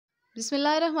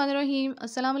Bismillahirrahmanirrahim.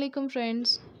 Assalamu alaikum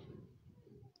friends.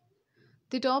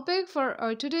 The topic for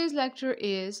our today's lecture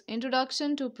is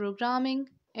Introduction to Programming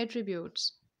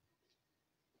Attributes.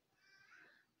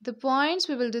 The points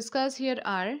we will discuss here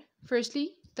are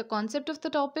firstly, the concept of the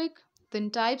topic, then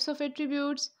types of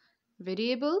attributes,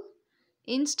 variable,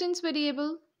 instance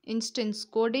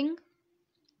coding,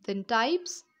 then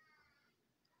types,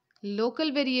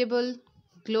 local variable,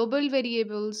 global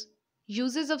variables,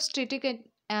 uses of static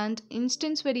and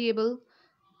instance variable,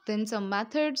 then some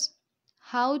methods,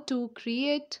 how to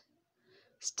create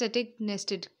static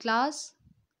nested class,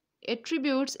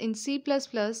 attributes in C++,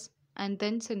 and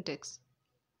then syntax.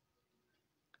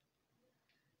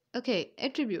 Okay,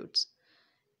 attributes.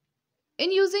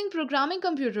 In using programming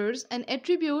computers, an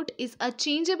attribute is a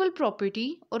changeable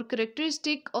property or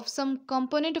characteristic of some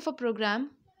component of a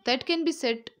program that can be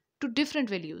set to different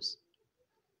values.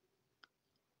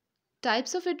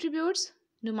 Types of attributes: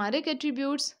 numeric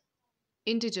attributes,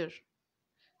 integer;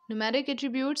 numeric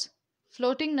attributes,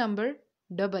 floating number,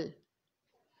 double;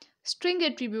 string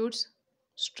attributes,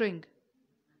 string.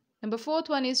 Number fourth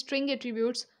one is string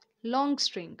attributes, long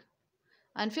string.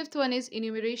 And fifth one is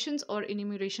enumerations or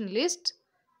enumeration list,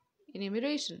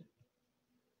 enumeration.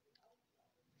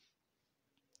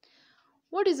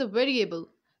 What is a variable?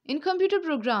 In computer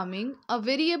programming, a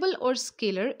variable or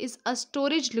scalar is a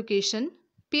storage location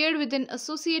paired with an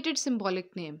associated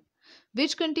symbolic name,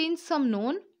 which contains some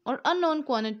known or unknown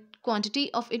quantity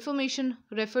of information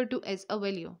referred to as a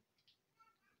value.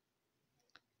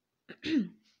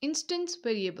 Instance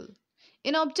variable.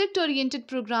 In object-oriented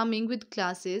programming with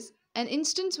classes, an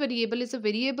instance variable is a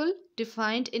variable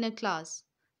defined in a class,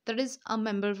 that is, a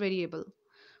member variable,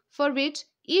 for which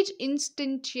each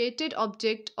instantiated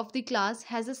object of the class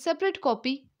has a separate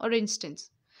copy or instance.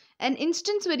 An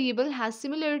instance variable has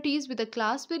similarities with a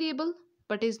class variable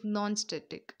but is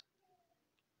non-static.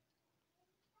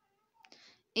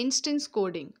 Instance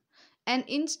coding. An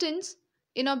instance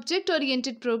in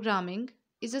object-oriented programming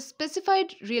is a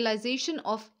specified realization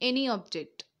of any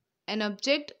object. An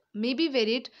object may be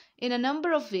varied in a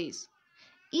number of ways.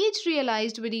 Each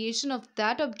realized variation of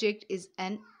that object is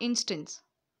an instance.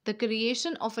 The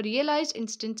creation of a realized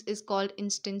instance is called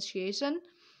instantiation.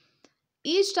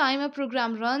 Each time a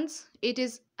program runs, it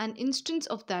is an instance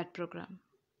of that program.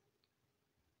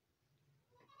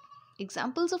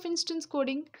 Examples of instance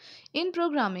coding. In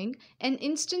programming, an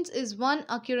instance is one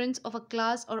occurrence of a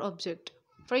class or object.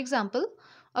 For example,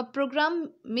 a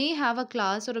program may have a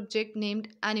class or object named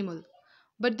animal,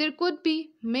 but there could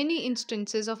be many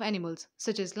instances of animals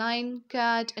such as lion,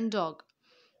 cat, and dog.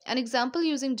 An example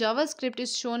using JavaScript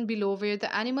is shown below, where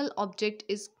the animal object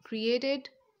is created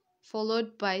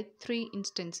followed by 3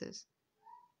 instances.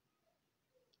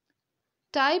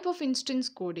 Type of instance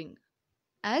coding.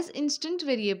 As instant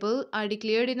variables are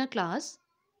declared in a class,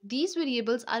 these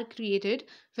variables are created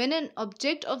when an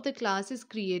object of the class is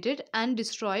created and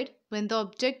destroyed when the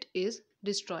object is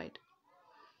destroyed.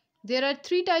 There are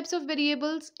 3 types of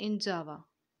variables in Java: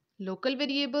 local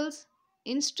variables,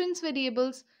 instance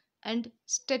variables, and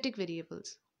static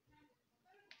variables.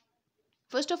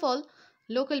 First of all,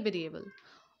 local variable.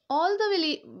 All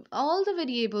the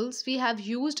variables we have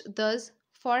used thus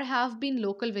far have been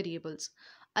local variables.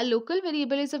 A local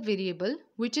variable is a variable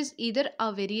which is either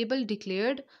a variable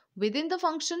declared within the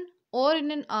function or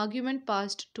in an argument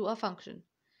passed to a function.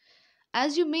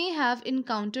 As you may have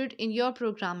encountered in your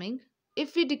programming,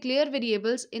 if we declare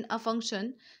variables in a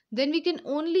function, then we can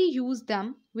only use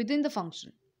them within the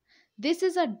function. This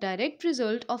is a direct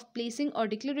result of placing or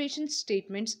declaration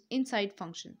statements inside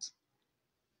functions.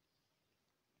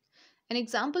 An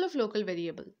example of local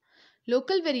variable.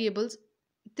 Local variables.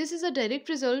 This is a direct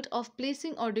result of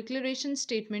placing or declaration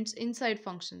statements inside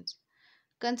functions.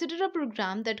 Consider a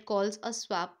program that calls a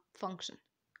swap function.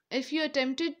 If you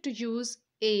attempted to use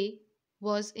a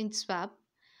was in swap,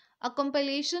 a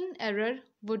compilation error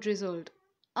would result,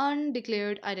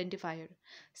 undeclared identifier,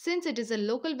 since it is a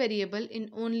local variable in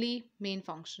only main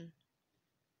function.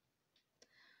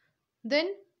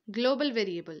 Then global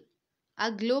variable.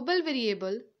 A global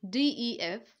variable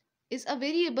DEF is a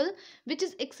variable which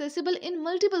is accessible in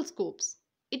multiple scopes.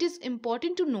 It is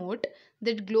important to note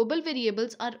that global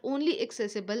variables are only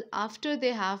accessible after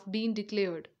they have been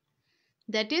declared.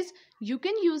 That is, you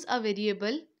can use a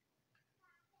variable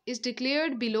is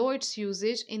declared below its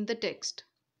usage in the text.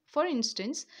 For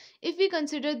instance, if we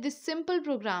consider this simple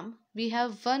program, we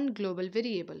have one global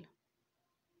variable.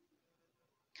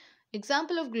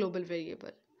 Example of global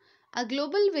variable. A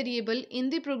global variable in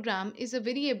the program is a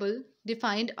variable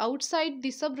defined outside the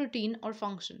subroutine or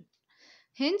function.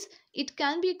 Hence, it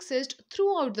can be accessed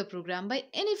throughout the program by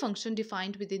any function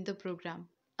defined within the program,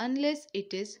 unless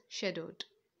it is shadowed.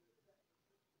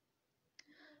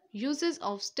 Uses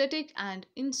of static and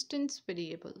instance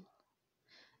variable.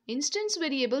 Instance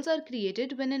variables are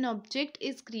created when an object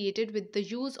is created with the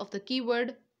use of the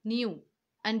keyword new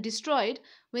and destroyed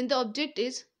when the object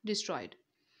is destroyed.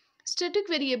 Static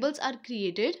variables are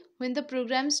created when the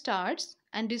program starts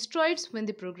and destroyed when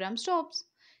the program stops.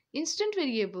 Instant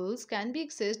variables can be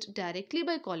accessed directly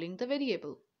by calling the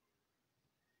variable.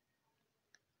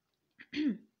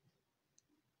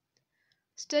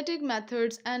 Static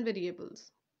methods and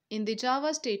variables. In the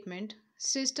Java statement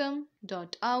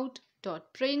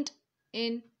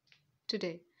system.out.println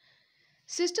today.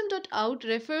 System.out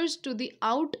refers to the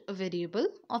out variable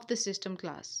of the system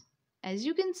class. As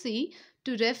you can see,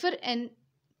 to refer an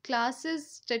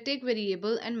class's static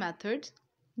variable and methods,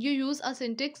 you use a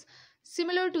syntax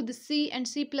similar to the C and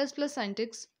C++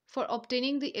 syntax for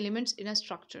obtaining the elements in a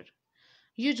structure.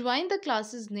 You join the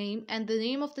class's name and the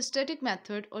name of the static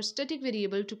method or static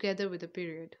variable together with a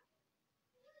period.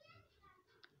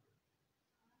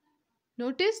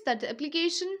 Notice that the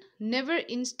application never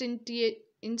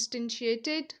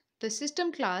instantiated the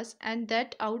system class and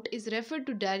that out is referred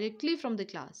to directly from the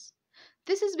class.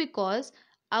 This is because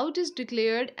out is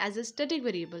declared as a static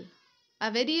variable,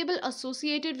 a variable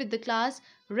associated with the class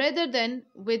rather than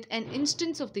with an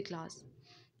instance of the class.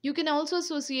 You can also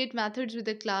associate methods with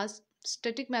the class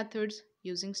static methods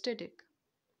using static.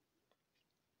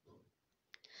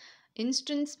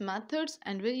 Instance methods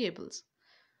and variables.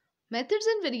 Methods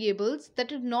and variables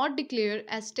that are not declared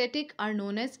as static are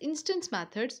known as instance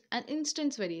methods and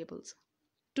instance variables.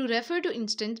 To refer to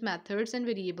instance methods and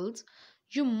variables,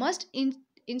 you must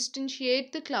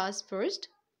instantiate the class first,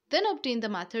 then obtain the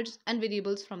methods and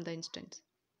variables from the instance.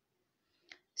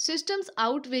 System's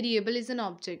out variable is an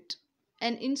object,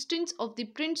 an instance of the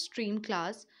printstream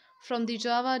class from the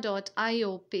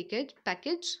java.io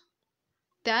package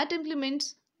that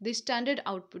implements the standard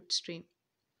output stream.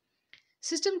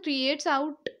 System creates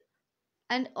out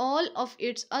and all of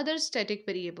its other static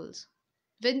variables.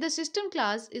 When the system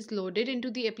class is loaded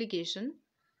into the application,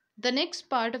 the next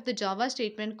part of the Java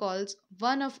statement calls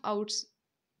one of out's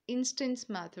instance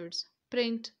methods,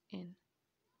 print in.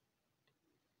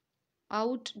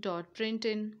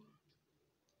 Out.println.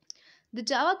 The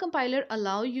Java compiler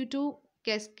allows you to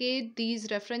cascade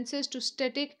these references to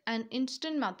static and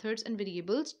instant methods and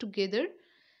variables together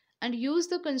and use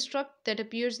the construct that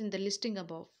appears in the listing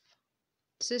above.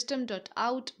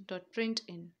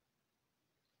 System.out.println.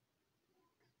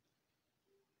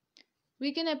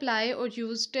 We can apply or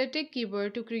use static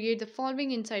keyword to create the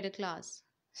following inside a class: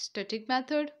 static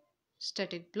method,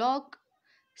 static block,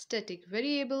 static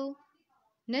variable,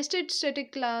 nested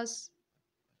static class.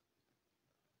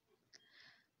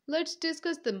 Let's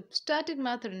discuss the static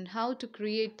method and how to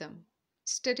create them.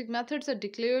 Static methods are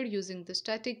declared using the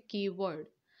static keyword.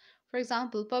 For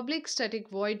example, public static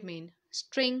void main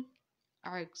string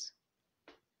args.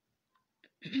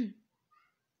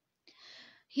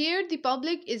 Here the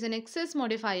public is an access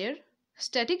modifier.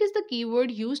 Static is the keyword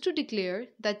used to declare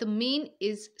that the main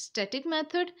is static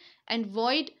method and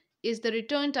void is the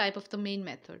return type of the main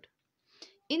method.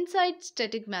 Inside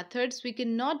static methods, we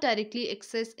cannot directly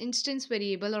access instance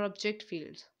variable or object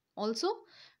fields. Also,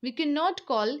 we cannot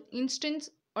call instance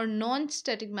or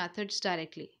non-static methods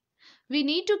directly. We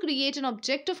need to create an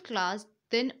object of class,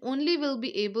 then only will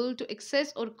be able to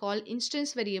access or call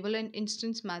instance variable and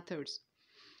instance methods.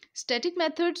 Static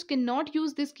methods cannot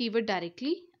use this keyword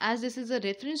directly as this is a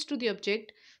reference to the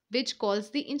object which calls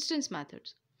the instance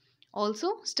methods.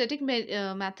 Also, static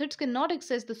methods cannot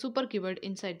access the super keyword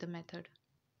inside the method.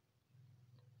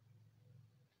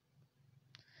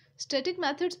 Static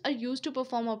methods are used to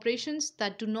perform operations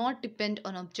that do not depend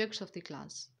on objects of the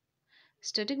class.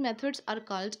 Static methods are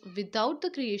called without the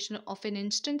creation of an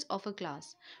instance of a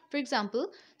class. For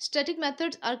example, static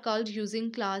methods are called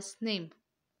using class name,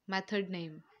 method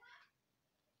name.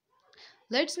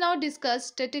 Let's now discuss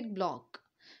static block.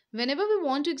 Whenever we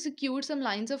want to execute some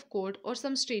lines of code or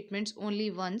some statements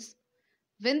only once,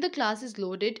 when the class is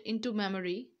loaded into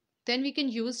memory, then we can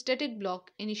use static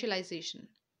block initialization.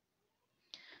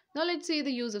 Now let's see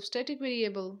the use of static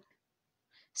variable.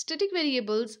 Static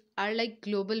variables are like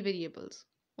global variables.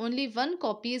 Only one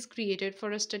copy is created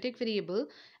for a static variable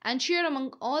and shared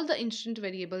among all the instant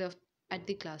variables at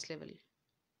the class level.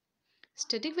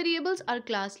 Static variables are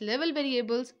class level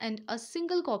variables and a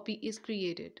single copy is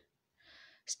created.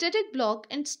 Static block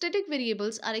and static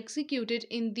variables are executed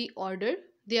in the order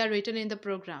they are written in the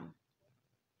program.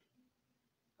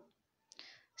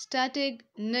 Static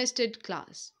nested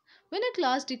class. When a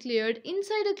class declared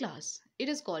inside a class, it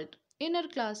is called inner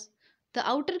class. The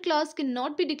outer class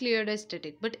cannot be declared as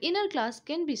static, but inner class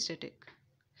can be static.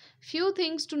 Few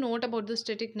things to note about the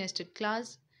static nested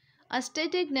class. A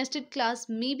static nested class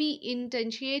may be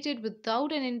instantiated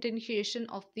without an instantiation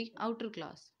of the outer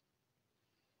class.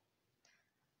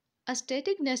 A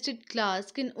static nested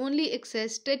class can only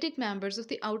access static members of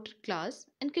the outer class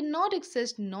and cannot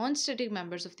access non-static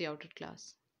members of the outer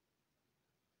class.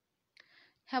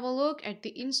 Have a look at the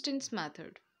instance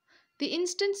method. The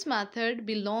instance method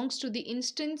belongs to the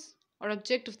instance or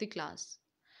object of the class.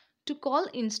 To call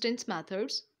instance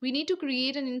methods, we need to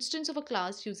create an instance of a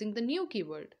class using the new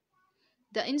keyword.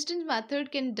 The instance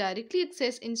method can directly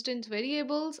access instance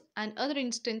variables and other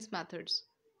instance methods.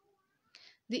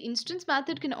 The instance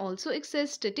method can also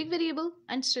access static variable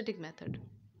and static method.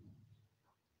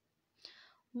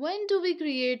 When do we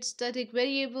create static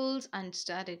variables and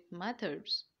static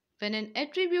methods? When an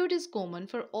attribute is common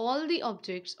for all the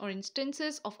objects or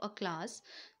instances of a class,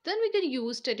 then we can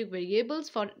use static variables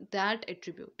for that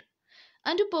attribute.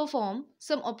 And to perform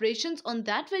some operations on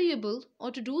that variable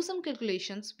or to do some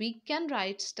calculations, we can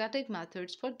write static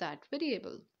methods for that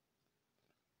variable.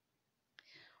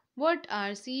 What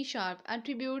are C#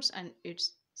 attributes and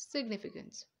its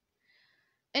significance?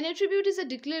 An attribute is a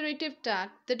declarative tag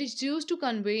that is used to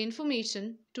convey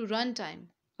information to runtime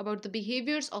about the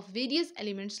behaviors of various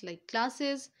elements like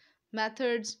classes,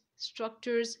 methods,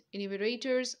 structures,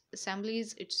 enumerators,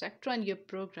 assemblies, etc. in your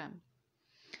program.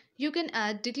 You can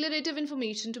add declarative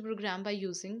information to program by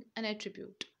using an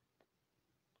attribute.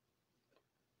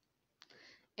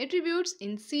 Attributes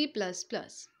in C++.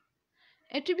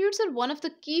 Attributes are one of the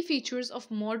key features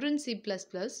of modern C++,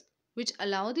 which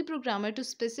allow the programmer to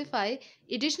specify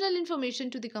additional information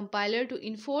to the compiler to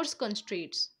enforce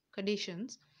constraints,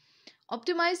 conditions,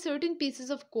 optimize certain pieces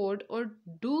of code, or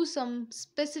do some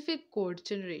specific code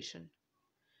generation.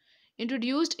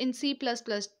 Introduced in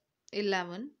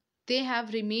C++11, they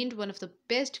have remained one of the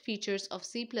best features of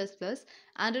C++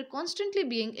 and are constantly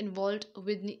being involved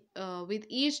with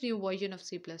each new version of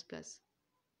C++.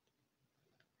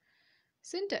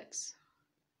 Syntax: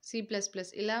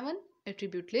 C++11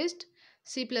 attribute list,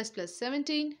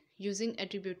 C++17 using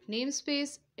attribute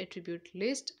namespace, attribute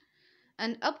list,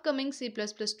 and upcoming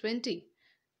C++20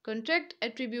 contract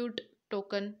attribute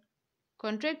token,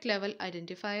 contract level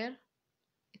identifier,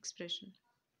 expression.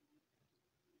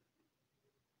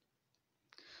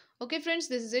 Okay friends,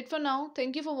 this is it for now.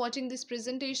 Thank you for watching this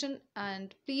presentation,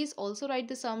 and please also write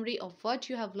the summary of what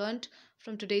you have learned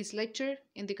from today's lecture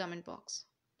in the comment box.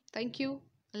 Thank you.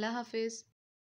 Allah Hafiz.